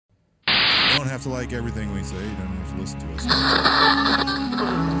don't have to like everything we say. You don't have to listen to us.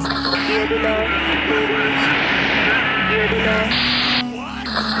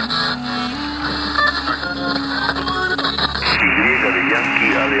 Y de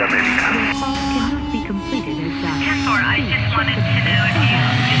Yankee A de América. Cannot be completed as that. Yes, or I just wanted to know if you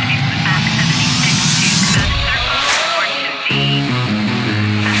could be put back 76 to the circle or to the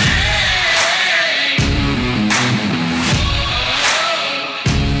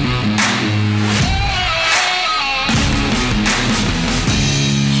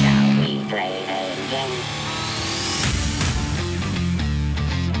Shall we play a game?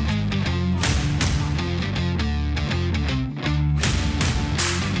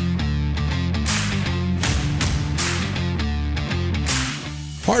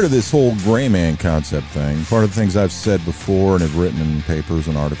 Part of this whole gray man concept thing, part of the things I've said before and have written in papers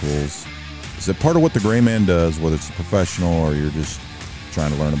and articles, is that part of what the gray man does, whether it's a professional or you're just trying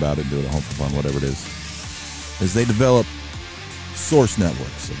to learn about it, do it at home for fun, whatever it is they develop source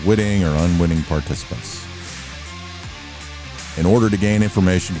networks of witting or unwitting participants in order to gain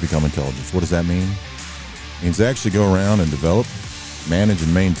information to become intelligence. What does that mean? It means they actually go around and develop, manage,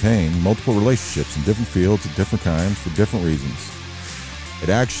 and maintain multiple relationships in different fields at different times for different reasons. It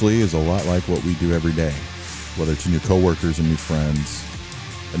actually is a lot like what we do every day, whether it's new coworkers and new friends,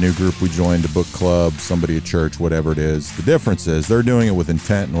 a new group we joined, a book club, somebody at church, whatever it is. The difference is they're doing it with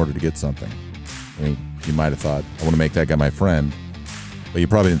intent in order to get something. I mean, you might have thought, I want to make that guy my friend, but you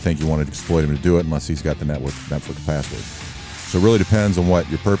probably didn't think you wanted to exploit him to do it unless he's got the Netflix password. So it really depends on what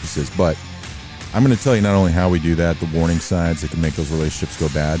your purpose is. But I'm going to tell you not only how we do that, the warning signs that can make those relationships go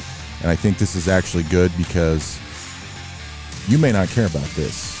bad. And I think this is actually good because you may not care about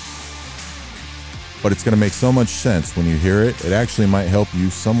this, but it's going to make so much sense when you hear it. It actually might help you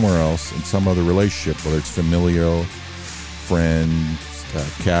somewhere else in some other relationship, whether it's familial, friend,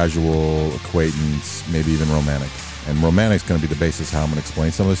 casual, acquaintance, maybe even romantic. And romantic's going to be the basis of how I'm going to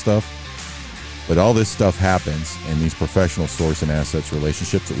explain some of this stuff. But all this stuff happens in these professional source and assets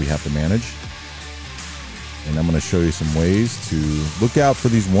relationships that we have to manage. And I'm going to show you some ways to look out for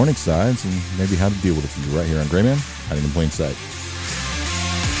these warning signs and maybe how to deal with it for you right here on Gray Man, Hiding in Plain Sight.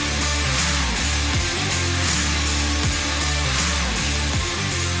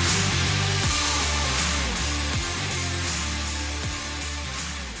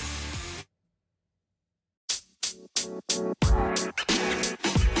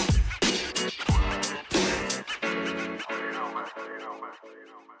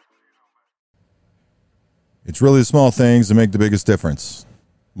 It's really the small things that make the biggest difference.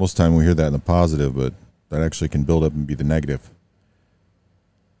 Most of the time we hear that in the positive, but that actually can build up and be the negative.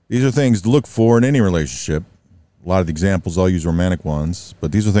 These are things to look for in any relationship. A lot of the examples, I'll use romantic ones,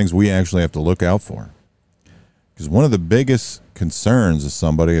 but these are things we actually have to look out for. Because one of the biggest concerns is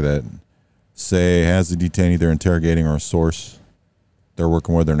somebody that, say, has a detainee they're interrogating or a source they're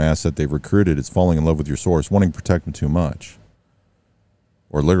working with, or an asset they've recruited, is falling in love with your source, wanting to protect them too much.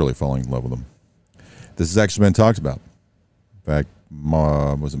 Or literally falling in love with them. This has actually been talked about. In fact,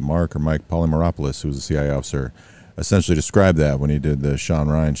 was it Mark or Mike Polymeropoulos, who was a CIA officer, essentially described that when he did the Sean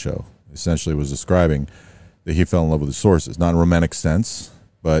Ryan show. Essentially was describing that he fell in love with his sources. Not in a romantic sense,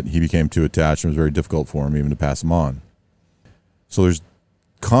 but he became too attached and it was very difficult for him even to pass them on. So there's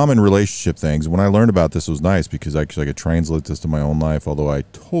common relationship things. When I learned about this, it was nice because actually I could translate this to my own life, although I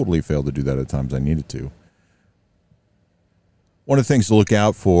totally failed to do that at times I needed to. One of the things to look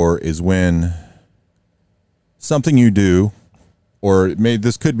out for is when something you do, or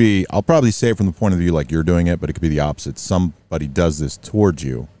this could be, I'll probably say it from the point of view like you're doing it, but it could be the opposite. Somebody does this towards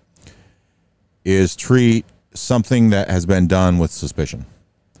you, is treat something that has been done with suspicion.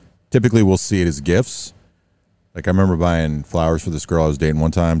 Typically, we'll see it as gifts. Like I remember buying flowers for this girl I was dating one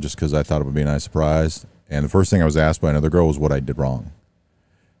time just because I thought it would be a nice surprise. And the first thing I was asked by another girl was what I did wrong.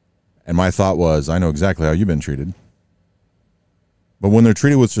 And my thought was, I know exactly how you've been treated. But when they're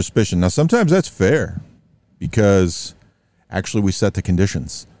treated with suspicion, now sometimes that's fair. Because actually we set the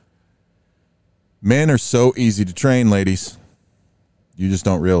conditions. Men are so easy to train, ladies. You just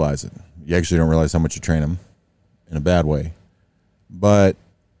don't realize it. You actually don't realize how much you train them in a bad way. But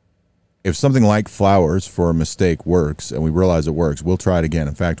if something like flowers for a mistake works and we realize it works, we'll try it again.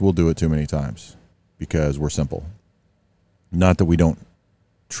 In fact, we'll do it too many times because we're simple. Not that we don't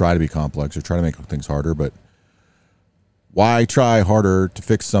try to be complex or try to make things harder, but why try harder to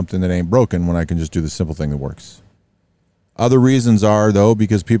fix something that ain't broken when I can just do the simple thing that works? Other reasons are, though,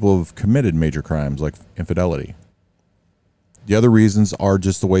 because people have committed major crimes like infidelity. The other reasons are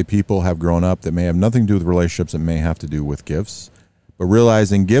just the way people have grown up that may have nothing to do with relationships, that may have to do with gifts. But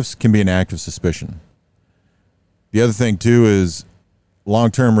realizing gifts can be an act of suspicion. The other thing, too, is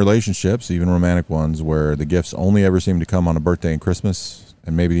long-term relationships, even romantic ones, where the gifts only ever seem to come on a birthday and Christmas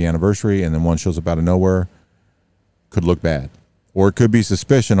and maybe the anniversary, and then one shows up out of nowhere, could look bad. Or it could be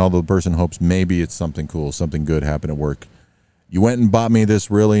suspicion, although the person hopes maybe it's something cool, something good happened at work. You went and bought me this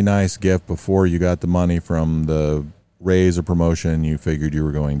really nice gift before you got the money from the raise or promotion you figured you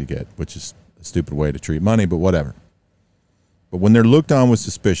were going to get, which is a stupid way to treat money, but whatever. But when they're looked on with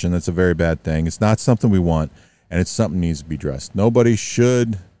suspicion, that's a very bad thing. It's not something we want, and it's something that needs to be addressed. Nobody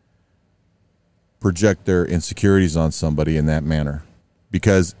should project their insecurities on somebody in that manner,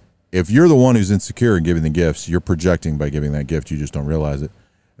 because if you're the one who's insecure and giving the gifts, you're projecting by giving that gift. You just don't realize it.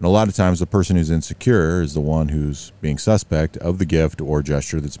 And a lot of times the person who's insecure is the one who's being suspect of the gift or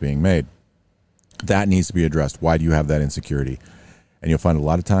gesture that's being made. That needs to be addressed. Why do you have that insecurity? And you'll find a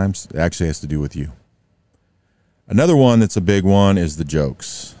lot of times it actually has to do with you. Another one that's a big one is the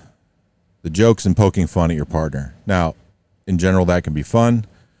jokes. The jokes and poking fun at your partner. Now, in general, that can be fun.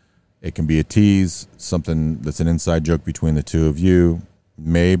 It can be a tease, something that's an inside joke between the two of you.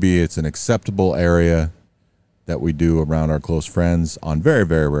 Maybe it's an acceptable area that we do around our close friends on very,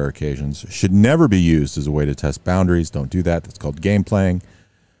 very rare occasions. Should never be used as a way to test boundaries. Don't do that. That's called game playing.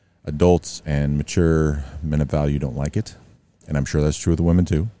 Adults and mature men of value don't like it. And I'm sure that's true of the women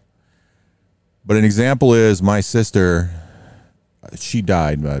too. But an example is my sister. She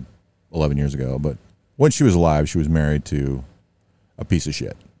died about 11 years ago. But when she was alive, she was married to a piece of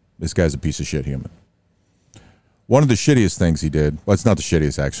shit. This guy's a piece of shit human. One of the shittiest things he did, well, it's not the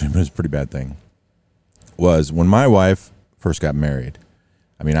shittiest actually, but it's a pretty bad thing, was when my wife first got married.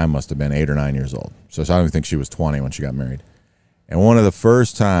 I mean, I must have been 8 or 9 years old. So I don't even think she was 20 when she got married. And one of the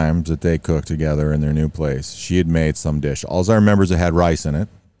first times that they cooked together in their new place, she had made some dish. All I remember is it had rice in it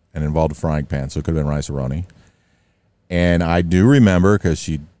and involved a frying pan, so it could have been rice-a-roni. And I do remember, because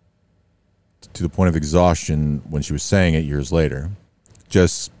she, to the point of exhaustion when she was saying it years later,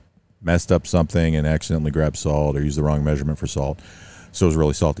 just messed up something and accidentally grabbed salt or used the wrong measurement for salt. So it was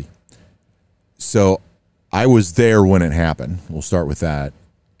really salty. So I was there when it happened. We'll start with that.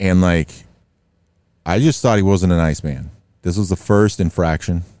 And I just thought he wasn't a nice man. This was the first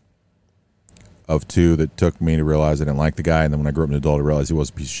infraction of 2 that took me to realize I didn't like the guy. And then when I grew up an adult, I realized he was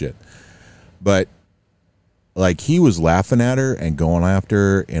a piece of shit. But he was laughing at her and going after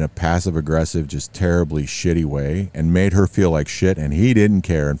her in a passive aggressive, just terribly shitty way, and made her feel like shit. And he didn't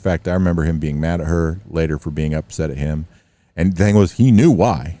care. In fact, I remember him being mad at her later for being upset at him. And the thing was, he knew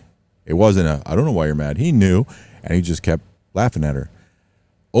why. It wasn't I don't know why you're mad. He knew, and he just kept laughing at her.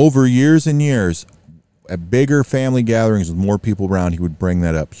 Over years and years, at bigger family gatherings with more people around, he would bring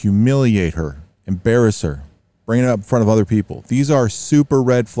that up, humiliate her, embarrass her, bring it up in front of other people. These are super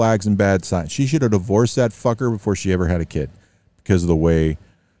red flags and bad signs. She should have divorced that fucker before she ever had a kid because of the way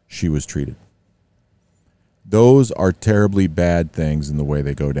she was treated. Those are terribly bad things in the way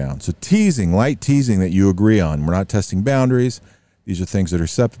they go down. So teasing, light teasing that you agree on. We're not testing boundaries. These are things that are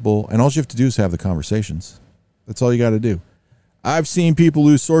acceptable. And all you have to do is have the conversations. That's all you got to do. I've seen people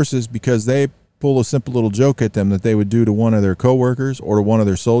lose sources because they pull a simple little joke at them that they would do to one of their coworkers or to one of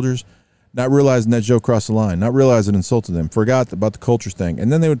their soldiers, not realizing that joke crossed the line, not realizing it insulted them, forgot about the culture thing.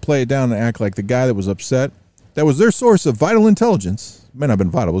 And then they would play it down and act like the guy that was upset, that was their source of vital intelligence, may not have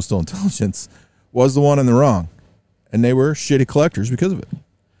been vital, but still intelligence, was the one in the wrong. And they were shitty collectors because of it.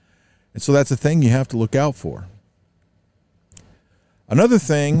 And so that's a thing you have to look out for. Another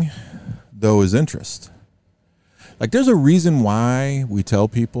thing, though, is interest. There's a reason why we tell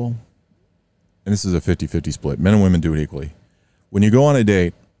people, and this is a 50-50 split, men and women do it equally. When you go on a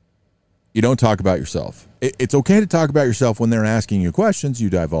date, you don't talk about yourself. It's okay to talk about yourself when they're asking you questions. You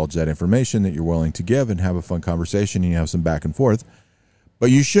divulge that information that you're willing to give and have a fun conversation, and you have some back and forth. But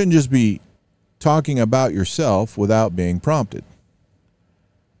you shouldn't just be talking about yourself without being prompted.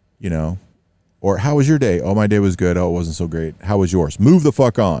 Or how was your day? Oh, my day was good. Oh, it wasn't so great. How was yours? Move the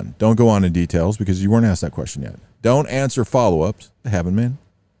fuck on. Don't go on in details because you weren't asked that question yet. Don't answer follow-ups that haven't been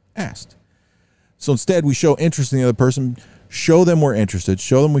asked. So instead, we show interest in the other person. Show them we're interested.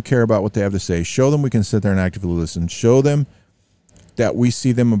 Show them we care about what they have to say. Show them we can sit there and actively listen. Show them that we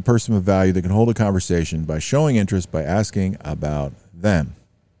see them a person of value that can hold a conversation by showing interest, by asking about them.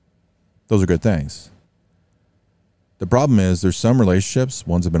 Those are good things. The problem is there's some relationships,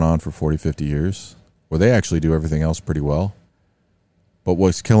 ones have been on for 40, 50 years, where they actually do everything else pretty well. But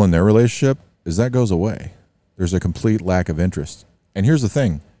what's killing their relationship is that goes away. There's a complete lack of interest. And here's the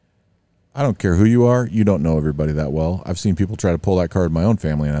thing. I don't care who you are. You don't know everybody that well. I've seen people try to pull that card in my own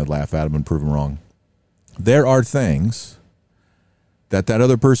family, and I'd laugh at them and prove them wrong. There are things that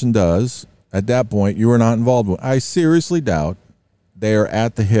other person does at that point you are not involved with. I seriously doubt they are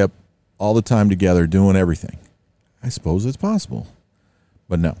at the hip all the time together doing everything. I suppose it's possible.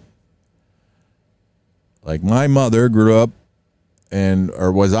 But no. Like my mother grew up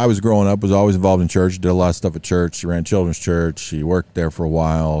as I was growing up, was always involved in church, did a lot of stuff at church. She ran children's church. She worked there for a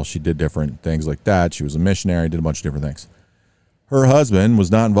while. She did different things like that. She was a missionary, did a bunch of different things. Her husband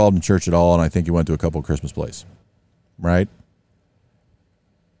was not involved in church at all, and I think he went to a couple of Christmas plays, right?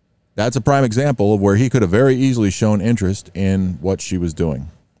 That's a prime example of where he could have very easily shown interest in what she was doing.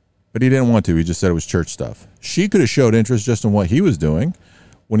 But he didn't want to. He just said it was church stuff. She could have showed interest just in what he was doing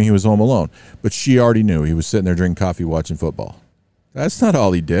when he was home alone. But she already knew. He was sitting there drinking coffee, watching football. That's not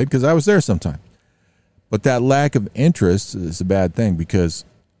all he did, because I was there sometime. But that lack of interest is a bad thing, because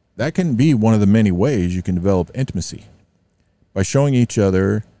that can be one of the many ways you can develop intimacy. By showing each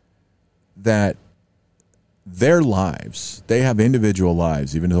other that their lives, they have individual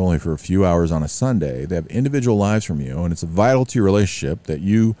lives, even if only for a few hours on a Sunday. They have individual lives from you, and it's vital to your relationship that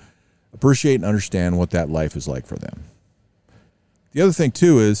you appreciate and understand what that life is like for them. The other thing,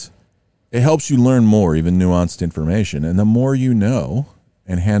 too, is it helps you learn more, even nuanced information. And the more you know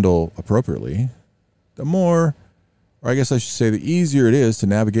and handle appropriately, the more, or I guess I should say, the easier it is to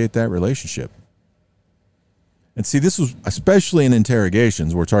navigate that relationship. And see, this was, especially in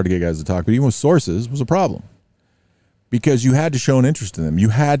interrogations, where it's hard to get guys to talk, but even with sources, was a problem. Because you had to show an interest in them. You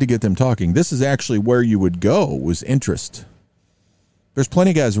had to get them talking. This is actually where you would go, was interest. There's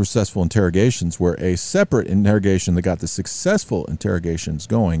plenty of guys who were successful interrogations where a separate interrogation that got the successful interrogations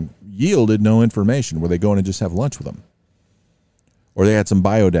going yielded no information, where they go in and just have lunch with them. Or they had some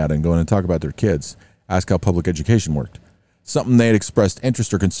biodata and go in and talk about their kids, ask how public education worked. Something they had expressed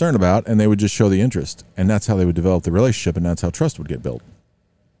interest or concern about, and they would just show the interest. And that's how they would develop the relationship, and that's how trust would get built.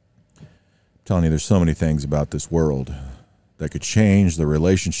 I'm telling you, there's so many things about this world that could change the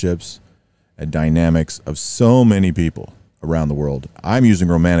relationships and dynamics of so many people around the world. I'm using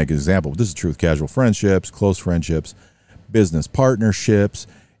romantic as an example, but this is true with casual friendships, close friendships, business partnerships.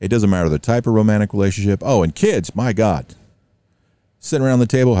 It doesn't matter the type of romantic relationship. Oh, and kids, my God. Sitting around the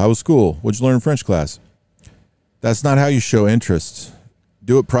table, how was school? What'd you learn in French class? That's not how you show interest.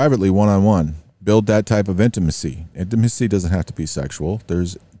 Do it privately, one-on-one. Build that type of intimacy. Intimacy doesn't have to be sexual.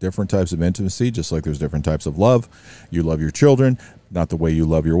 There's different types of intimacy, just like there's different types of love. You love your children, not the way you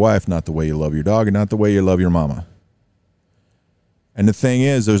love your wife, not the way you love your dog, and not the way you love your mama. And the thing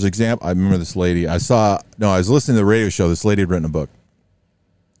is, there's example. I remember this lady. I was listening to the radio show. This lady had written a book.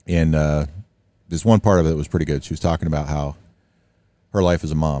 And this one part of it was pretty good. She was talking about how her life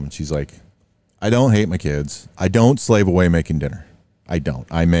as a mom. And she's like, I don't hate my kids. I don't slave away making dinner. I don't.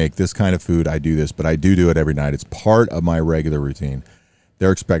 I make this kind of food. I do this, but I do it every night. It's part of my regular routine.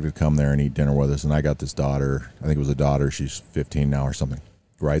 They're expected to come there and eat dinner with us. And I got this daughter. I think it was a daughter. She's 15 now or something.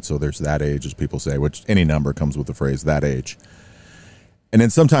 Right? So there's that age, as people say, which any number comes with the phrase that age. And then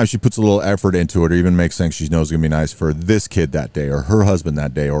sometimes she puts a little effort into it, or even makes things she knows is going to be nice for this kid that day, or her husband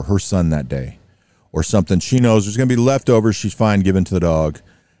that day, or her son that day, or something she knows there's going to be leftovers. She's fine giving to the dog.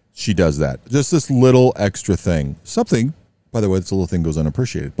 She does that. Just this little extra thing. Something, by the way, this little thing goes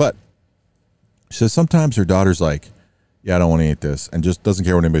unappreciated. But she says sometimes her daughter's like, yeah, I don't want to eat this, and just doesn't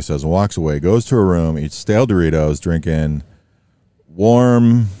care what anybody says, and walks away, goes to her room, eats stale Doritos, drinking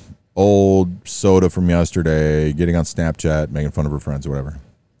warm old soda from yesterday, getting on Snapchat, making fun of her friends or whatever.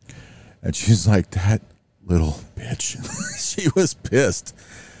 And she's like, that little bitch. She was pissed.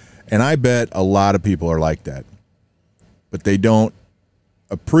 And I bet a lot of people are like that. But they don't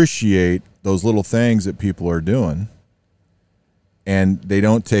appreciate those little things that people are doing. And they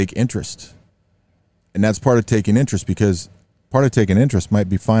don't take interest. And that's part of taking interest, because part of taking interest might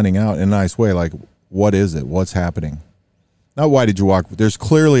be finding out in a nice way, like, what is it? What's happening? Not why did you walk? There's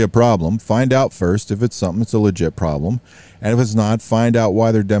clearly a problem. Find out first if it's something, it's a legit problem. And if it's not, find out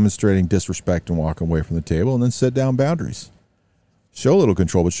why they're demonstrating disrespect and walking away from the table, and then set down boundaries. Show a little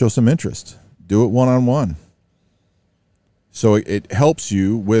control, but show some interest. Do it one-on-one. So it helps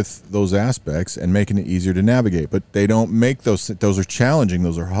you with those aspects and making it easier to navigate. But they don't make those are challenging.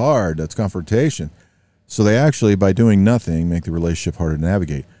 Those are hard. That's confrontation. So they actually, by doing nothing, make the relationship harder to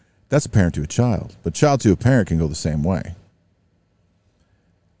navigate. That's a parent to a child. But child to a parent can go the same way.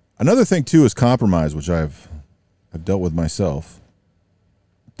 Another thing, too, is compromise, which I've dealt with myself.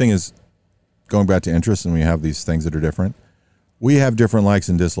 Thing is, going back to interest, and we have these things that are different. We have different likes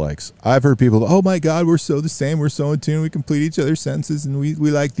and dislikes. I've heard people, oh, my God, we're so the same. We're so in tune. We complete each other's sentences, and we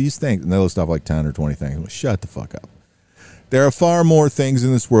like these things. And they'll list off like 10 or 20 things. Well, shut the fuck up. There are far more things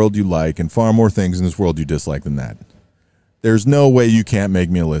in this world you like and far more things in this world you dislike than that. There's no way you can't make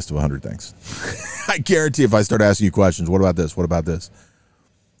me a list of 100 things. I guarantee if I start asking you questions, what about this? What about this?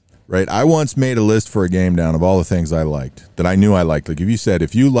 Right? I once made a list for a game down of all the things I liked that I knew I liked. Like if you said,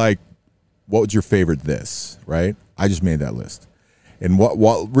 if you like, what was your favorite this, right? I just made that list. And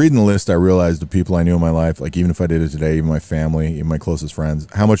while reading the list, I realized the people I knew in my life, like even if I did it today, even my family, even my closest friends,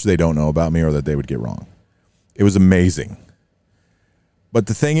 how much they don't know about me or that they would get wrong. It was amazing. But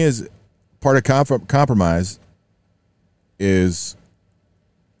the thing is, part of compromise is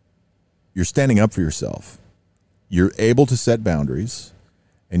you're standing up for yourself. You're able to set boundaries,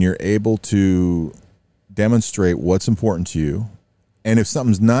 and you're able to demonstrate what's important to you. And if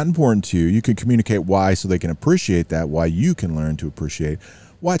something's not important to you, you can communicate why so they can appreciate that, why you can learn to appreciate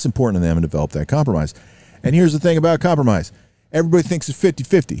why it's important to them and develop that compromise. And here's the thing about compromise. Everybody thinks it's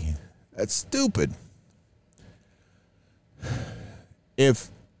 50-50. That's stupid. If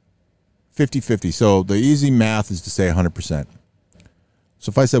 50-50, so the easy math is to say 100%. So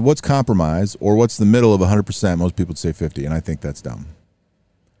if I said, what's compromise or what's the middle of 100%, most people would say 50, and I think that's dumb.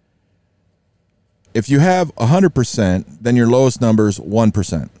 If you have 100%, then your lowest number is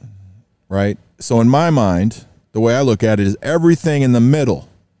 1%, right? So in my mind, the way I look at it is everything in the middle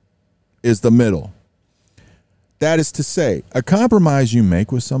is the middle. That is to say, a compromise you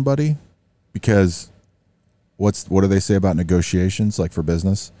make with somebody, because what do they say about negotiations, like for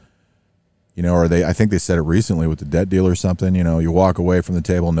business? You know, I think they said it recently with the debt deal or something, you know, you walk away from the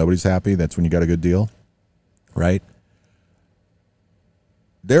table and nobody's happy. That's when you got a good deal, right?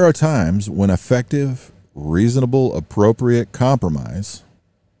 There are times when effective, reasonable, appropriate compromise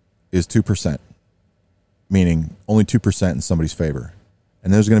is 2%, meaning only 2% in somebody's favor.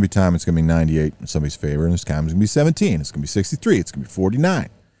 And there's going to be time it's going to be 98 in somebody's favor, and there's time it's going to be 17, it's going to be 63, it's going to be 49,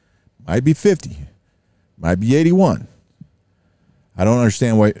 might be 50, might be 81. I don't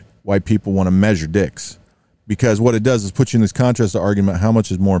understand why people want to measure dicks, because what it does is put you in this contrast to argument, how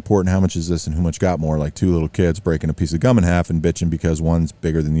much is more important, how much is this, and who much got more, like two little kids breaking a piece of gum in half and bitching because one's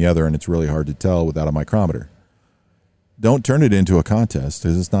bigger than the other, and it's really hard to tell without a micrometer. Don't turn it into a contest,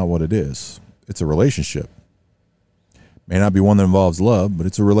 because it's not what it is. It's a relationship. May not be one that involves love, but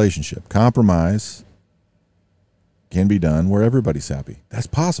it's a relationship. Compromise can be done where everybody's happy. That's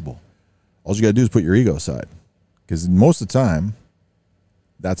possible. All you got to do is put your ego aside, because most of the time,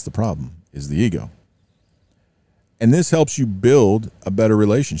 that's the problem, is the ego. And this helps you build a better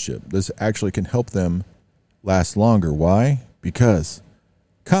relationship. This actually can help them last longer. Why? Because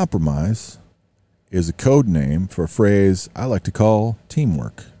compromise is a code name for a phrase I like to call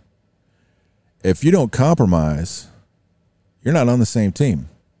teamwork. If you don't compromise, you're not on the same team.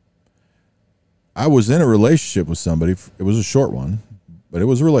 I was in a relationship with somebody. It was a short one, but it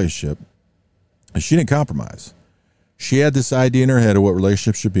was a relationship. And she didn't compromise. She had this idea in her head of what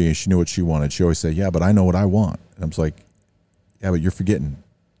relationships should be, and she knew what she wanted. She always said, yeah, but I know what I want. And I was like, yeah, but you're forgetting.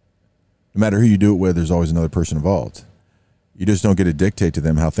 No matter who you do it with, there's always another person involved. You just don't get to dictate to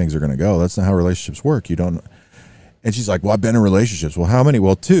them how things are going to go. That's not how relationships work. You don't. And she's like, well, I've been in relationships. Well, how many?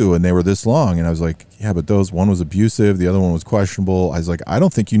 Well, 2, and they were this long. And I was like, yeah, but one was abusive. The other one was questionable. I was like, I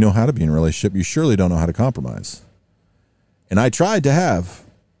don't think you know how to be in a relationship. You surely don't know how to compromise. And I tried to have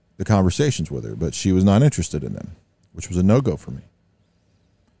the conversations with her, but she was not interested in them, which was a no-go for me.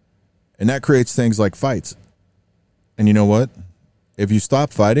 And that creates things like fights. And you know what? If you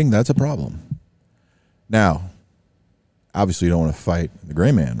stop fighting, that's a problem. Now, obviously you don't want to fight the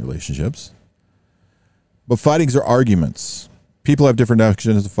gray man relationships, but fightings are arguments. People have different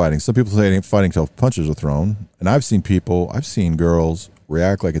definitions of fighting. Some people say it ain't fighting till punches are thrown. And I've seen girls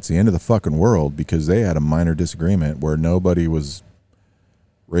react like it's the end of the fucking world because they had a minor disagreement where nobody was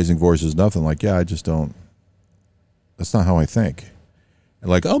raising voices, nothing. Like, yeah, I just don't. That's not how I think. And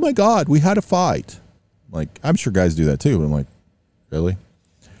like, oh my God, we had a fight. Like, I'm sure guys do that too. But I'm like, really?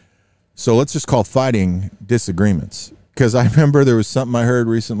 So let's just call fighting disagreements. Because I remember there was something I heard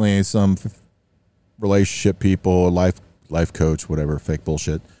recently, some relationship people, life coach, whatever, fake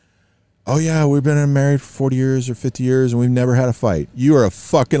bullshit. Oh yeah, we've been married for 40 years or 50 years and we've never had a fight. You are a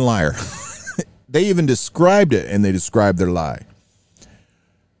fucking liar. They even described it, and they described their lie.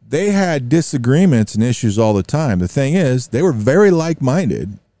 They had disagreements and issues all the time. The thing is, they were very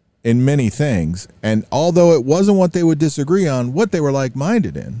like-minded in many things. And although it wasn't what they would disagree on, what they were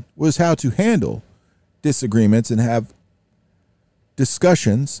like-minded in was how to handle disagreements and have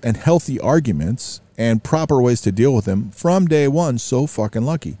discussions and healthy arguments and proper ways to deal with them from day one. So fucking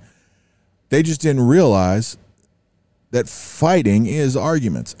lucky. They just didn't realize that fighting is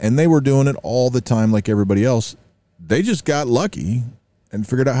arguments. And they were doing it all the time like everybody else. They just got lucky and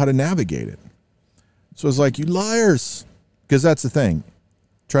figured out how to navigate it. So it's like, you liars. Because that's the thing.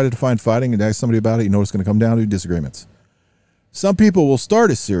 Try to define fighting and ask somebody about it. You know what it's going to come down to? Disagreements. Some people will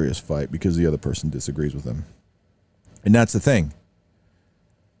start a serious fight because the other person disagrees with them. And that's the thing.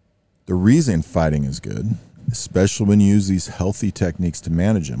 The reason fighting is good, especially when you use these healthy techniques to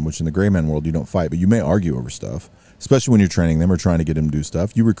manage them, which in the gray man world, you don't fight, but you may argue over stuff. especially when you're training them or trying to get them to do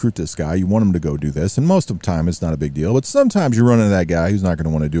stuff. You recruit this guy, you want him to go do this, and most of the time it's not a big deal, but sometimes you run into that guy who's not going to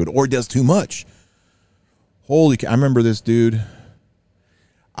want to do it or he does too much. I remember this dude.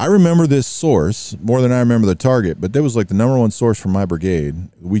 I remember this source more than I remember the target, but that was like the number one source from my brigade.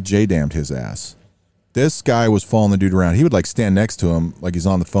 We J-damned his ass. This guy was following the dude around. He would like stand next to him like he's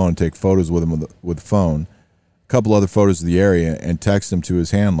on the phone and take photos with him with the phone, a couple other photos of the area, and text him to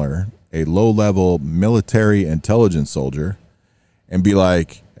his handler, a low-level military intelligence soldier, and be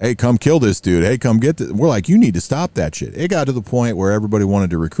like, hey, come kill this dude. Hey, come get this. We're like, you need to stop that shit. It got to the point where everybody wanted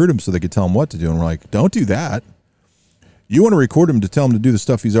to recruit him so they could tell him what to do. And we're like, don't do that. You want to record him to tell him to do the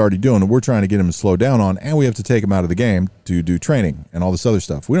stuff he's already doing, and we're trying to get him to slow down on, and we have to take him out of the game to do training and all this other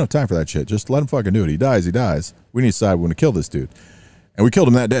stuff. We don't have time for that shit. Just let him fucking do it. He dies, he dies. We need to decide when to kill this dude. And we killed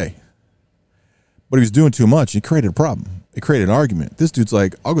him that day. But he was doing too much. He created a problem. It created an argument. This dude's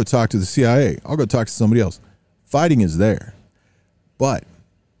like, I'll go talk to the CIA. I'll go talk to somebody else. Fighting is there. But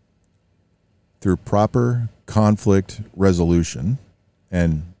through proper conflict resolution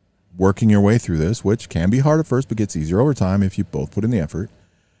and working your way through this, which can be hard at first but gets easier over time if you both put in the effort,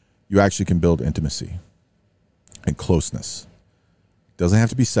 you actually can build intimacy and closeness. Doesn't have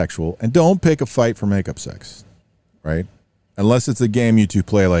to be sexual. And don't pick a fight for makeup sex, right? Unless it's a game you two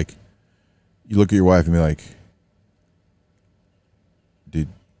play, like you look at your wife and be like,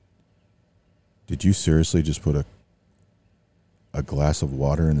 did you seriously just put a glass of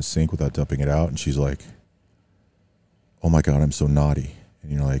water in the sink without dumping it out? And she's like, oh my God, I'm so naughty.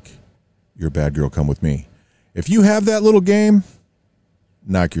 And you're like, you're a bad girl, come with me. If you have that little game,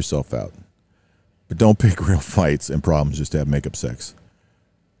 knock yourself out. But don't pick real fights and problems just to have makeup sex.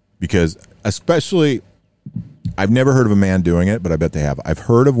 Because especially, I've never heard of a man doing it, but I bet they have. I've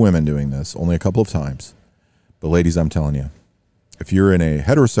heard of women doing this only a couple of times. But ladies, I'm telling you, if you're in a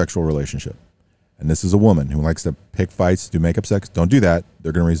heterosexual relationship, and this is a woman who likes to pick fights, do makeup sex, don't do that.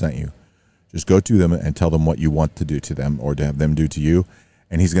 They're going to resent you. Just go to them and tell them what you want to do to them or to have them do to you,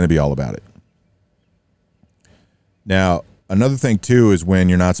 and he's going to be all about it. Now, another thing, too, is when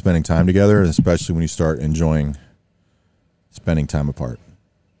you're not spending time together, especially when you start enjoying spending time apart.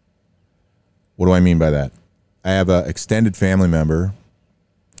 What do I mean by that? I have an extended family member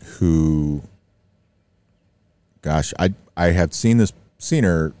who, gosh, I have seen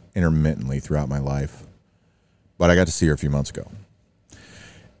her intermittently throughout my life, but I got to see her a few months ago.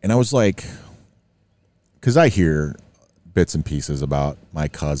 And I was like, because I hear bits and pieces about my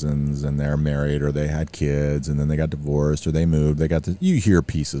cousins and they're married or they had kids and then they got divorced or they moved. You hear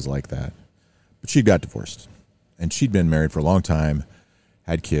pieces like that. But she got divorced and she'd been married for a long time,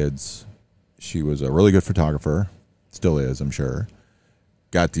 had kids. She was a really good photographer, still is, I'm sure.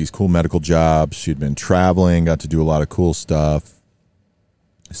 Got these cool medical jobs. She'd been traveling, got to do a lot of cool stuff.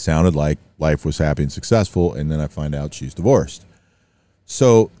 Sounded like life was happy and successful. And then I find out she's divorced.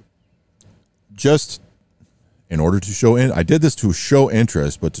 So just in order to show I did this to show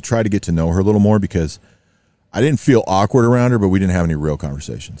interest, but to try to get to know her a little more because I didn't feel awkward around her, but we didn't have any real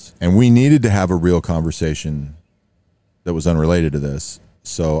conversations. And we needed to have a real conversation that was unrelated to this.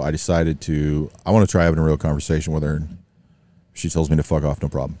 So I decided I want to try having a real conversation with her. And if she tells me to fuck off, no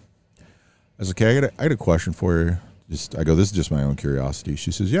problem. I was like, okay, I got a question for you. I go, this is just my own curiosity.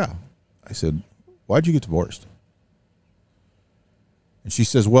 She says, yeah. I said, why'd you get divorced? And she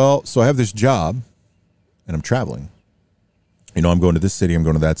says, well, so I have this job and I'm traveling. You know, I'm going to this city, I'm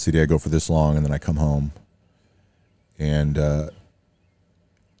going to that city, I go for this long, and then I come home. And I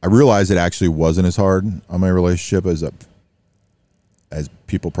realized it actually wasn't as hard on my relationship as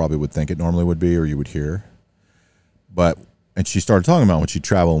people probably would think it normally would be or you would hear. And she started talking about when she'd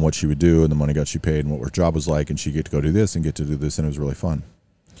travel and what she would do and the money she paid and what her job was like, and she'd get to go do this and get to do this, and it was really fun.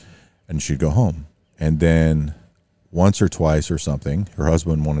 And she'd go home. And then once or twice or something, her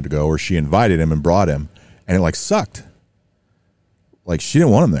husband wanted to go, or she invited him and brought him, and it like sucked. Like she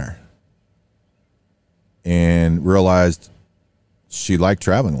didn't want him there. And realized she liked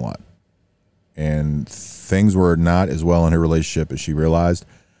traveling a lot. And things were not as well in her relationship as she realized.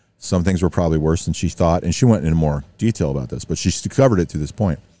 Some things were probably worse than she thought. And she went into more detail about this, but she covered it to this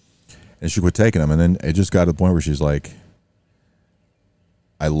point. And she quit taking them. And then it just got to the point where she's like,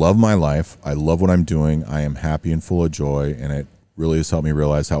 I love my life. I love what I'm doing. I am happy and full of joy. And it really has helped me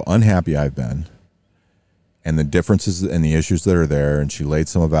realize how unhappy I've been and the differences and the issues that are there. And she laid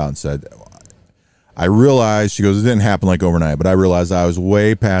some of out and said, I realized, she goes, it didn't happen like overnight, but I realized I was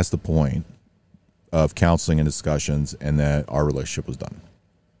way past the point of counseling and discussions and that our relationship was done.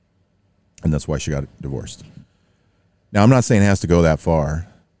 And that's why she got divorced. Now, I'm not saying it has to go that far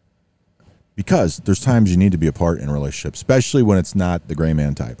because there's times you need to be apart in a relationship, especially when it's not the gray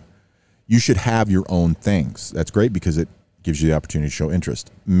man type. You should have your own things. That's great because it gives you the opportunity to show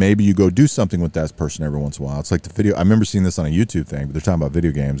interest. Maybe you go do something with that person every once in a while. It's like the video. I remember seeing this on a YouTube thing, but they're talking about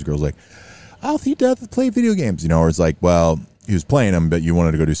video games. The girl's like, "Oh, he does play video games," or it's like, well, he was playing them, but you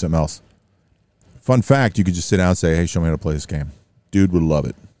wanted to go do something else. Fun fact, you could just sit down and say, "Hey, show me how to play this game." Dude would love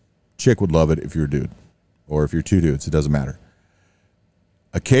it. Chick would love it if you're a dude. Or if you're two dudes, it doesn't matter.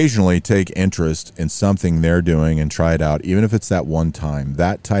 Occasionally take interest in something they're doing and try it out, even if it's that one time.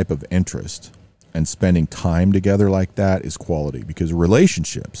 That type of interest and spending time together like that is quality, because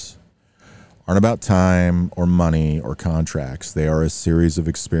relationships aren't about time or money or contracts. They are a series of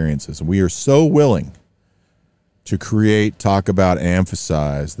experiences. And we are so willing to create, talk about, and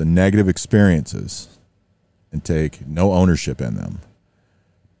emphasize the negative experiences and take no ownership in them,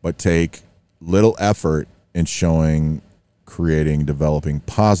 but take little effort in showing, creating, developing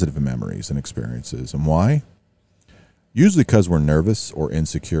positive memories and experiences. And why? Usually because we're nervous or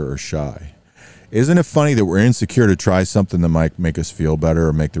insecure or shy. Isn't it funny that we're insecure to try something that might make us feel better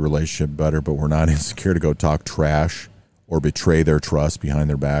or make the relationship better, but we're not insecure to go talk trash or betray their trust behind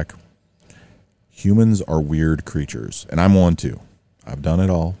their back? Humans are weird creatures, and I'm one too. I've done it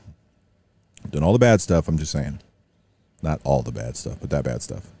all. I've done all the bad stuff, I'm just saying. Not all the bad stuff, but that bad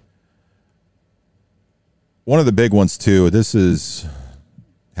stuff. One of the big ones too,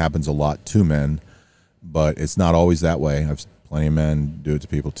 happens a lot to men, but it's not always that way. I've plenty of men do it to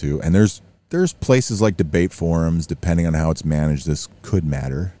people too. And there's places like debate forums, depending on how it's managed, this could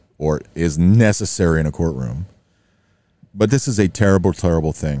matter or is necessary in a courtroom. But this is a terrible,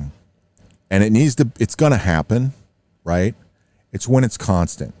 terrible thing. And it's going to happen, right? It's when it's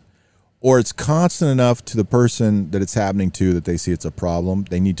constant. Or it's constant enough to the person that it's happening to that they see it's a problem.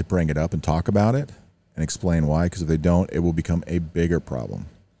 They need to bring it up and talk about it and explain why, because if they don't, it will become a bigger problem.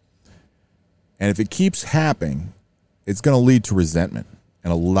 And if it keeps happening, it's going to lead to resentment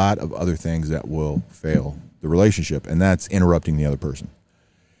and a lot of other things that will fail the relationship, and that's interrupting the other person.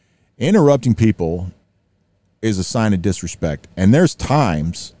 Interrupting people is a sign of disrespect. And there's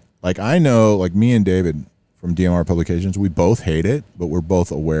times, like I know, like me and David from DMR Publications, we both hate it, but we're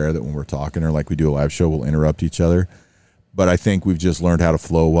both aware that when we're talking or like we do a live show, we'll interrupt each other. But I think we've just learned how to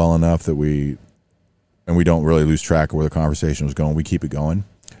flow well enough that we don't really lose track of where the conversation was going. We keep it going.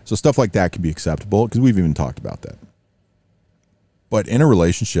 So stuff like that can be acceptable because we've even talked about that. But in a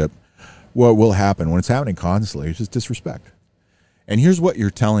relationship, what will happen when it's happening constantly is just disrespect. And here's what you're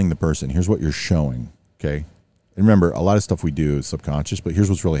telling the person. Here's what you're showing, okay? And remember, a lot of stuff we do is subconscious, but here's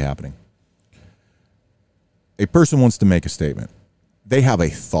what's really happening. A person wants to make a statement. They have a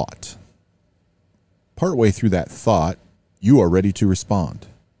thought. Partway through that thought, you are ready to respond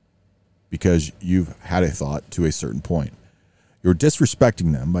because you've had a thought to a certain point. You're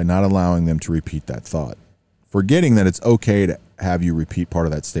disrespecting them by not allowing them to repeat that thought, forgetting that it's okay to have you repeat part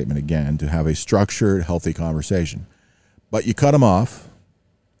of that statement again, to have a structured, healthy conversation. But you cut them off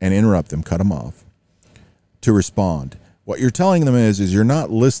and interrupt them, cut them off to respond. What you're telling them is you're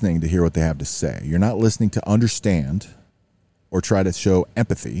not listening to hear what they have to say. You're not listening to understand or try to show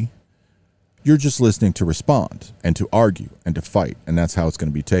empathy. You're just listening to respond and to argue and to fight, and that's how it's going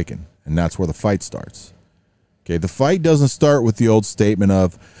to be taken. And that's where the fight starts. Okay, the fight doesn't start with the old statement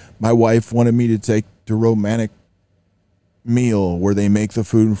of, my wife wanted me to take the romantic meal where they make the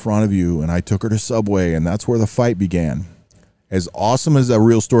food in front of you, and I took her to Subway, and that's where the fight began. As awesome as a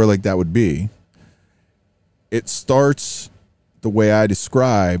real story like that would be, it starts the way I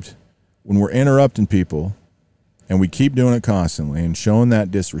described when we're interrupting people, and we keep doing it constantly and showing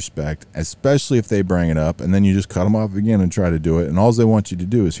that disrespect, especially if they bring it up, and then you just cut them off again and try to do it, and all they want you to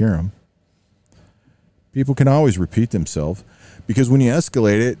do is hear them. People can always repeat themselves, because when you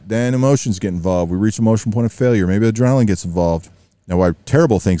escalate it, then emotions get involved. We reach an emotional point of failure. Maybe adrenaline gets involved. Now, why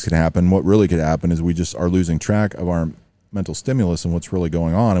terrible things can happen, what really could happen is we just are losing track of our mental stimulus and what's really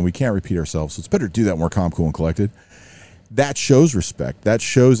going on, and we can't repeat ourselves. So it's better to do that when we're calm, cool, and collected. That shows respect. That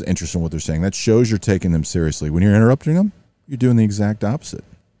shows interest in what they're saying. That shows you're taking them seriously. When you're interrupting them, you're doing the exact opposite.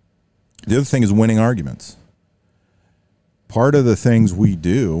 The other thing is winning arguments. Part of the things we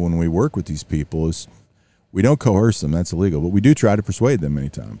do when we work with these people is we don't coerce them. That's illegal. But we do try to persuade them many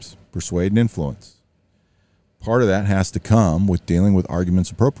times. Persuade and influence. Part of that has to come with dealing with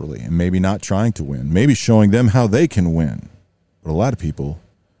arguments appropriately and maybe not trying to win. Maybe showing them how they can win. But a lot of people,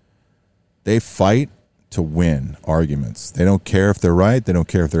 they fight to win arguments. They don't care if they're right. They don't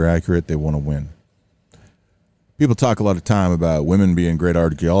care if they're accurate. They want to win. People talk a lot of time about women being great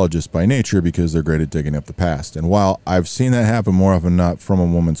archaeologists by nature because they're great at digging up the past. And while I've seen that happen more often than not from a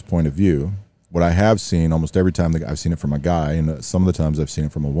woman's point of view, what I have seen almost every time I've seen it from a guy, and some of the times I've seen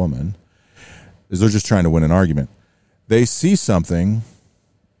it from a woman, is they're just trying to win an argument. They see something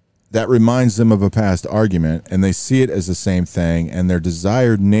that reminds them of a past argument, and they see it as the same thing, and their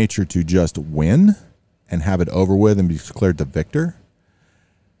desired nature to just win and have it over with and be declared the victor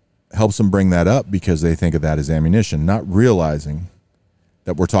helps them bring that up because they think of that as ammunition, not realizing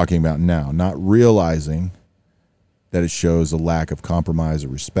that we're talking about now, not realizing that it shows a lack of compromise or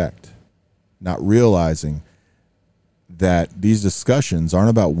respect, not realizing that these discussions aren't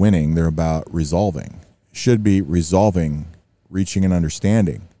about winning, they're about resolving. Should be resolving, reaching an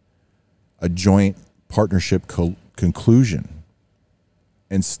understanding, a joint partnership conclusion,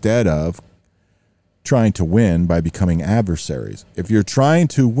 instead of trying to win by becoming adversaries. If you're trying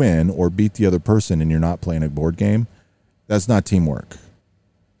to win or beat the other person and you're not playing a board game, that's not teamwork.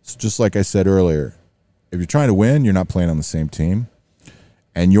 It's just like I said earlier, if you're trying to win, you're not playing on the same team,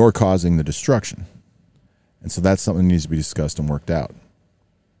 and you're causing the destruction. And so that's something that needs to be discussed and worked out.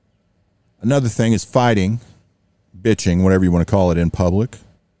 Another thing is fighting, bitching, whatever you want to call it, in public,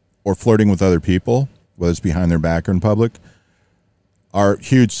 or flirting with other people, whether it's behind their back or in public, are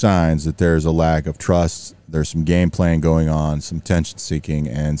huge signs that there's a lack of trust. There's some game playing going on, some tension seeking,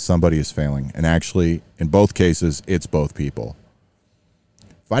 and somebody is failing. And actually, in both cases, it's both people.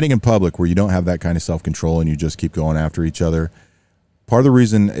 Fighting in public where you don't have that kind of self-control and you just keep going after each other, part of the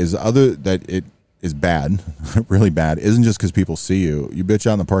reason is that it is bad, really bad, isn't just because people see you. You bitch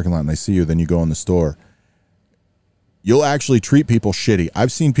out in the parking lot and they see you, then you go in the store. You'll actually treat people shitty.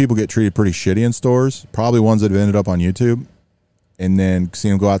 I've seen people get treated pretty shitty in stores, probably ones that have ended up on YouTube, and then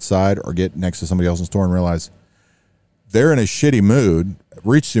seen them go outside or get next to somebody else in the store and realize they're in a shitty mood,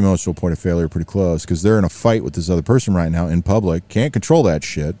 reached the emotional point of failure pretty close because they're in a fight with this other person right now in public, can't control that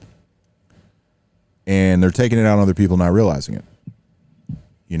shit, and they're taking it out on other people not realizing it.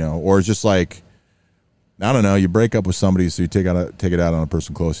 You know, or it's just like, I don't know, you break up with somebody so you take it out on a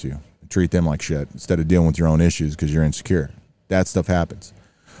person close to you. Treat them like shit instead of dealing with your own issues because you're insecure. That stuff happens.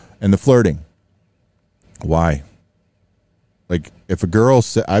 And the flirting. Why? Like, if a girl,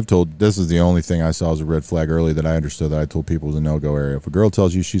 I've told, this is the only thing I saw as a red flag early that I understood that I told people was a no-go area. If a girl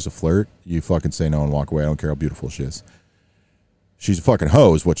tells you she's a flirt, you fucking say no and walk away. I don't care how beautiful she is. She's a fucking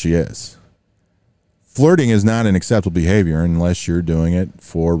hoe is what she is. Flirting is not an acceptable behavior unless you're doing it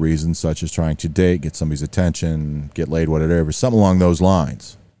for reasons such as trying to date, get somebody's attention, get laid, whatever, something along those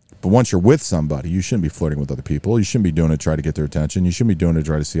lines. But once you're with somebody, you shouldn't be flirting with other people. You shouldn't be doing it to try to get their attention. You shouldn't be doing it to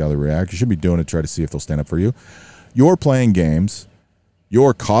try to see how they react. You should be doing it to try to see if they'll stand up for you. You're playing games.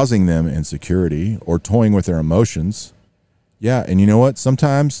 You're causing them insecurity or toying with their emotions. Yeah, and you know what?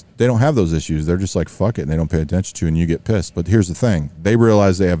 Sometimes they don't have those issues. They're just like, fuck it, and they don't pay attention to you, and you get pissed. But here's the thing. They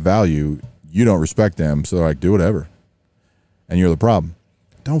realize they have value. You don't respect them, so they're like, do whatever. And you're the problem.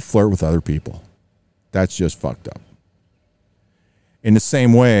 Don't flirt with other people. That's just fucked up. In the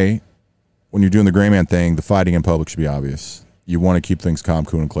same way, when you're doing the gray man thing, the fighting in public should be obvious. You want to keep things calm,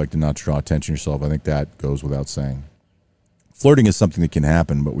 cool, and collected, not to draw attention to yourself. I think that goes without saying. Flirting is something that can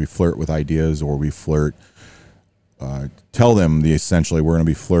happen, but we flirt with ideas, or we flirt, tell them essentially we're going to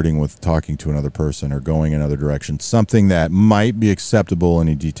be flirting with talking to another person or going another direction, something that might be acceptable in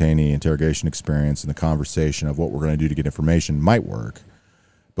a detainee interrogation experience, in the conversation of what we're going to do to get information might work.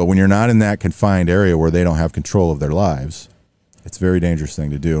 But when you're not in that confined area where they don't have control of their lives, it's a very dangerous thing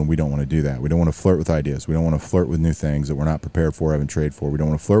to do, and we don't want to do that. We don't want to flirt with ideas. We don't want to flirt with new things that we're not prepared for, haven't traded for. We don't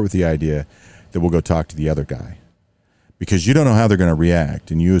want to flirt with the idea that we'll go talk to the other guy, because you don't know how they're going to react,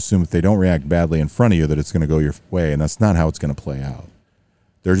 and you assume if they don't react badly in front of you that it's going to go your way, and that's not how it's going to play out.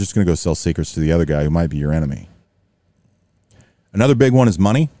 They're just going to go sell secrets to the other guy who might be your enemy. Another big one is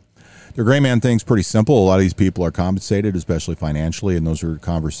money. The gray man thing's pretty simple. A lot of these people are compensated, especially financially, and those are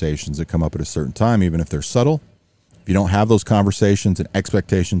conversations that come up at a certain time, even if they're subtle. If you don't have those conversations and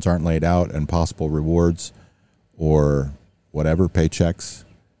expectations aren't laid out and possible rewards or whatever, paychecks,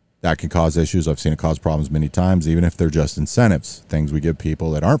 that can cause issues. I've seen it cause problems many times, even if they're just incentives, things we give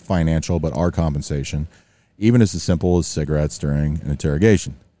people that aren't financial but are compensation, even as simple as cigarettes during an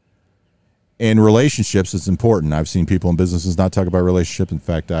interrogation. In relationships, it's important. I've seen people in businesses not talk about relationships. In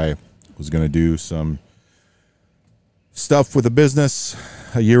fact, I was going to do some stuff with a business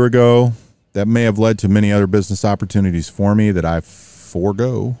a year ago that may have led to many other business opportunities for me that I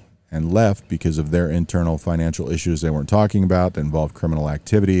forego and left because of their internal financial issues they weren't talking about that involved criminal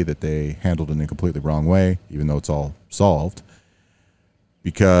activity that they handled in a completely wrong way, even though it's all solved,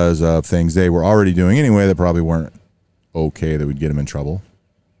 because of things they were already doing anyway that probably weren't okay, that would get them in trouble.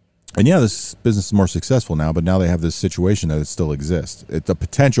 And yeah, this business is more successful now, but now they have this situation that it still exists. The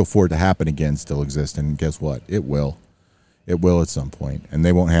potential for it to happen again still exists, and guess what? It will. It will at some point, and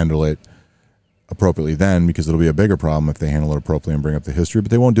they won't handle it appropriately then, because it'll be a bigger problem if they handle it appropriately and bring up the history, but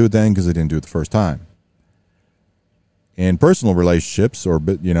they won't do it then because they didn't do it the first time. In personal relationships, or,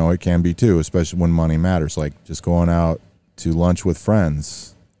 but you know, it can be too, especially when money matters, like just going out to lunch with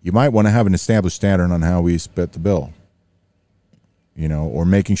friends. You might want to have an established standard on how we split the bill, you know, or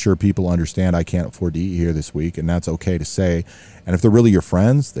making sure people understand I can't afford to eat here this week, and that's okay to say. And if they're really your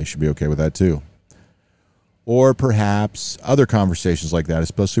friends, they should be okay with that too. Or perhaps other conversations like that,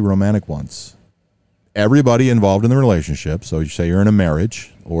 especially romantic ones. Everybody involved in the relationship, so you say you're in a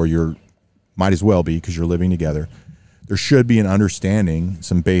marriage, or you're, might as well be because you're living together, there should be an understanding,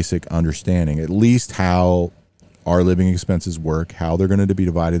 some basic understanding, at least how our living expenses work, how they're going to be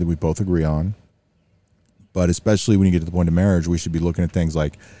divided that we both agree on. But especially when you get to the point of marriage, we should be looking at things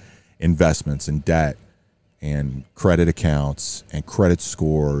like investments and debt and credit accounts and credit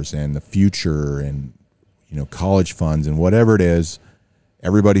scores and the future and, you know, college funds and whatever it is.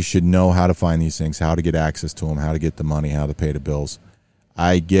 Everybody should know how to find these things, how to get access to them, how to get the money, how to pay the bills.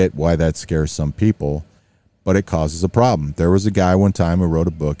 I get why that scares some people, but it causes a problem. There was a guy one time who wrote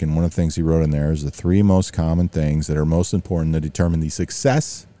a book, and one of the things he wrote in there is the 3 most common things that are most important to determine the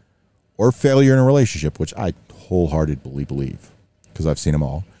success or failure in a relationship, which I wholeheartedly believe, because I've seen them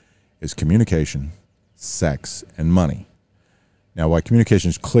all, is communication, sex, and money. Now, while communication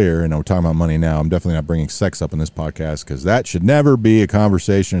is clear, and we're talking about money now, I'm definitely not bringing sex up in this podcast, because that should never be a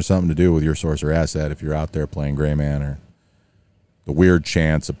conversation or something to do with your source or asset if you're out there playing gray man, or the weird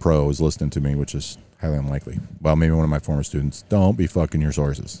chance a pro is listening to me, which is highly unlikely. Well, maybe one of my former students. Don't be fucking your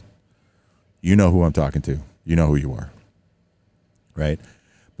sources. You know who I'm talking to. You know who you are. Right?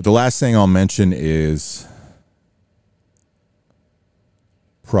 But the last thing I'll mention is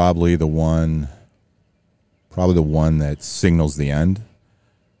probably the one that signals the end,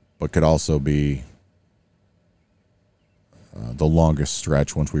 but could also be the longest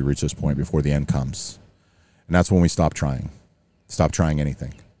stretch once we reach this point before the end comes. And that's when we stop trying. Stop trying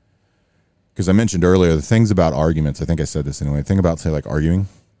anything. Because I mentioned earlier, the things about arguments, I think I said this anyway, the thing about, say, like arguing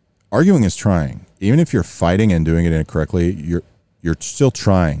is trying. Even if you're fighting and doing it incorrectly, you're still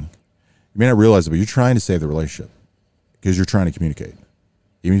trying. You may not realize it, but you're trying to save the relationship because you're trying to communicate,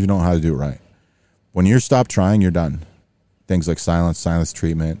 even if you don't know how to do it right. When you stop trying, you're done. Things like silence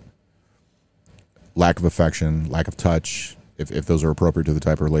treatment, lack of affection, lack of touch, if those are appropriate to the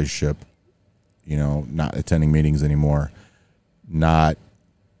type of relationship, you know, not attending meetings anymore, not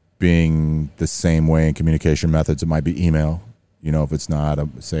being the same way in communication methods. It might be email, you know, if it's not,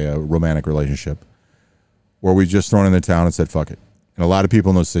 say, a romantic relationship, where we've just thrown in the towel and said, fuck it. And a lot of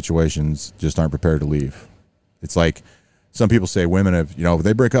people in those situations just aren't prepared to leave. It's like some people say women have, you know, if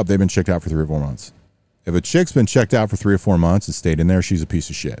they break up, they've been checked out for 3 or 4 months. If a chick's been checked out for 3 or 4 months and stayed in there, she's a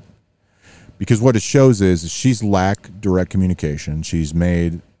piece of shit. Because what it shows is she's lacked direct communication. She's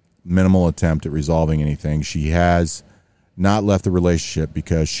made minimal attempt at resolving anything. She has not left the relationship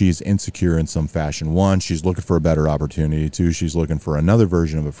because she's insecure in some fashion. 1, she's looking for a better opportunity. 2, she's looking for another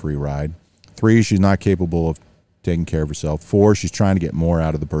version of a free ride. 3, she's not capable of taking care of herself. 4, she's trying to get more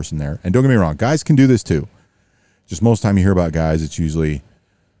out of the person there. And don't get me wrong, guys can do this too. Just most time you hear about guys, it's usually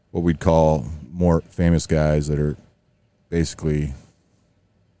what we'd call more famous guys that are basically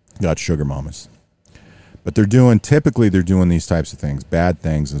got sugar mamas. But typically they're doing these types of things. Bad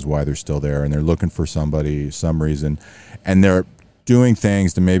things is why they're still there, and they're looking for somebody, some reason, and they're doing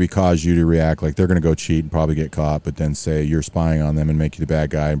things to maybe cause you to react like they're going to go cheat and probably get caught, but then say you're spying on them and make you the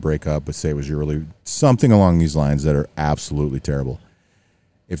bad guy and break up, but say it was your really something along these lines that are absolutely terrible.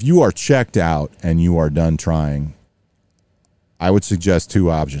 If you are checked out and you are done trying, I would suggest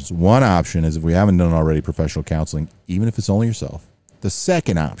 2 options. One option is, if we haven't done already, professional counseling, even if it's only yourself. The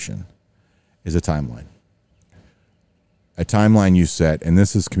second option is a timeline. A timeline you set, and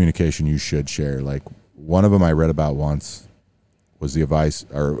this is communication you should share. Like, one of them I read about once was the advice,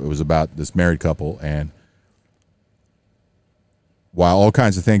 or it was about this married couple, and while all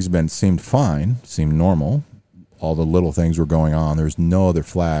kinds of things seemed fine, seemed normal, all the little things were going on, there's no other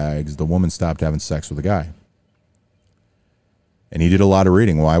flags, the woman stopped having sex with the guy. And he did a lot of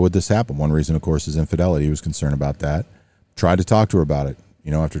reading. Why would this happen? One reason, of course, is infidelity. He was concerned about that. Tried to talk to her about it.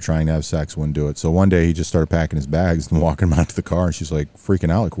 You know, after trying to have sex, wouldn't do it. So one day he just started packing his bags and walking them out to the car, and she's like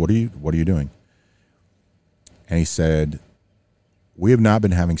freaking out, like, what are you doing? And he said, we have not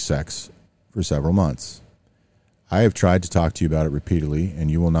been having sex for several months. I have tried to talk to you about it repeatedly,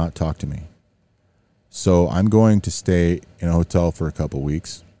 and you will not talk to me. So I'm going to stay in a hotel for a couple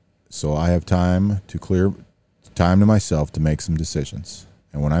weeks, so I have time to myself to make some decisions.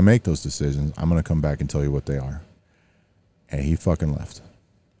 And when I make those decisions, I'm going to come back and tell you what they are. And he fucking left.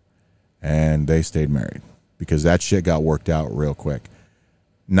 And they stayed married because that shit got worked out real quick.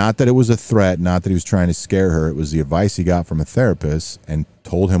 Not that it was a threat, not that he was trying to scare her. It was the advice he got from a therapist and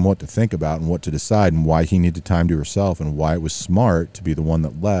told him what to think about and what to decide and why he needed time to herself and why it was smart to be the one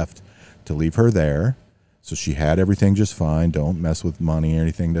that left, to leave her there. So she had everything just fine. Don't mess with money or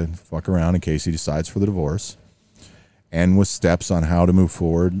anything to fuck around in case he decides for the divorce. And with steps on how to move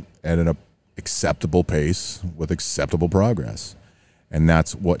forward at an acceptable pace with acceptable progress. And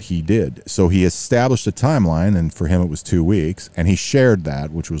that's what he did. So he established a timeline, and for him it was 2 weeks, and he shared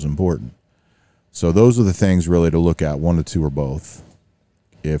that, which was important. So those are the things really to look at, 1 to 2 or both,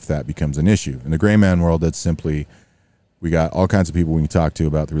 if that becomes an issue. In the gray man world, that's simply, we got all kinds of people we can talk to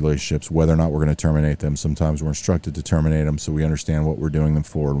about the relationships, whether or not we're going to terminate them. Sometimes we're instructed to terminate them so we understand what we're doing them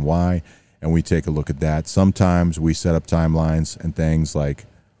for and why, and we take a look at that. Sometimes we set up timelines and things like,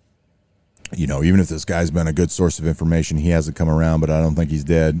 you know, even if this guy's been a good source of information, he hasn't come around, but I don't think he's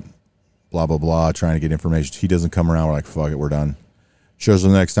dead, blah, blah, blah, trying to get information. He doesn't come around, we're like, fuck it, we're done. Shows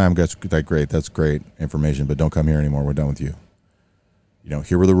them the next time, that's great, that's great information, but don't come here anymore, we're done with you. You know,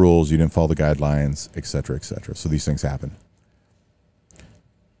 here were the rules, you didn't follow the guidelines, et cetera, et cetera. So these things happen.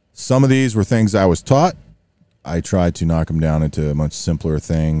 Some of these were things I was taught. I tried to knock them down into much simpler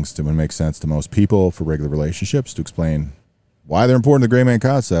things to make sense to most people for regular relationships, to explain why they're important to the gray man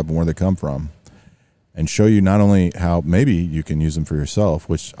concept and where they come from, and show you not only how maybe you can use them for yourself,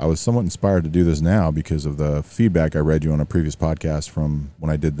 which I was somewhat inspired to do this now because of the feedback I read you on a previous podcast from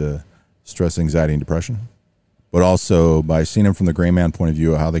when I did the stress, anxiety, and depression, but also by seeing them from the gray man point of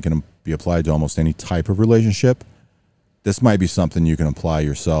view, how they can be applied to almost any type of relationship. This might be something you can apply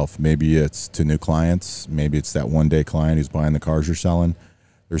yourself. Maybe it's to new clients. Maybe it's that one-day client who's buying the cars you're selling.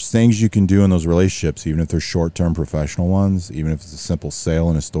 There's things you can do in those relationships, even if they're short-term professional ones, even if it's a simple sale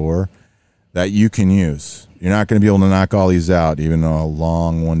in a store, that you can use. You're not going to be able to knock all these out, even a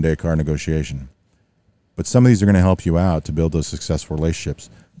long one-day car negotiation. But some of these are going to help you out to build those successful relationships.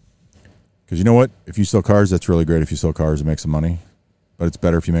 Because you know what? If you sell cars, that's really great if you sell cars and make some money. But it's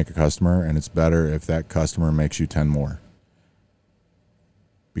better if you make a customer, and it's better if that customer makes you 10 more.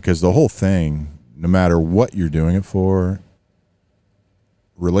 Because the whole thing, no matter what you're doing it for,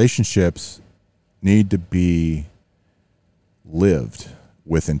 relationships need to be lived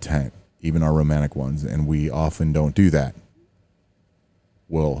with intent, even our romantic ones, and we often don't do that.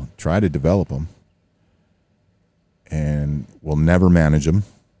 We'll try to develop them, and we'll never manage them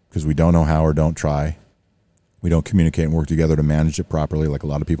because we don't know how or don't try. We don't communicate and work together to manage it properly, like a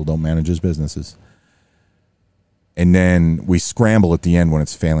lot of people don't manage his businesses. And then we scramble at the end when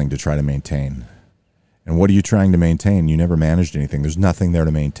it's failing to try to maintain. And what are you trying to maintain? You never managed anything. There's nothing there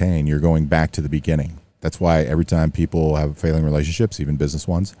to maintain. You're going back to the beginning. That's why every time people have failing relationships, even business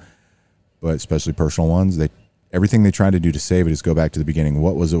ones, but especially personal ones, everything they try to do to save it is go back to the beginning.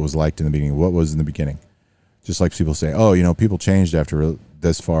 What was it was like in the beginning? What was in the beginning? Just like people say, oh, you know, people changed after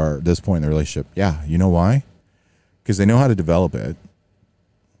this point in the relationship. Yeah, you know why? Because they know how to develop it.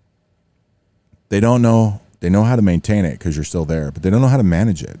 They know how to maintain it because you're still there, but they don't know how to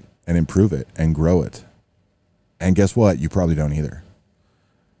manage it and improve it and grow it. And guess what? You probably don't either.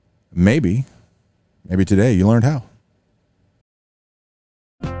 Maybe today you learned how.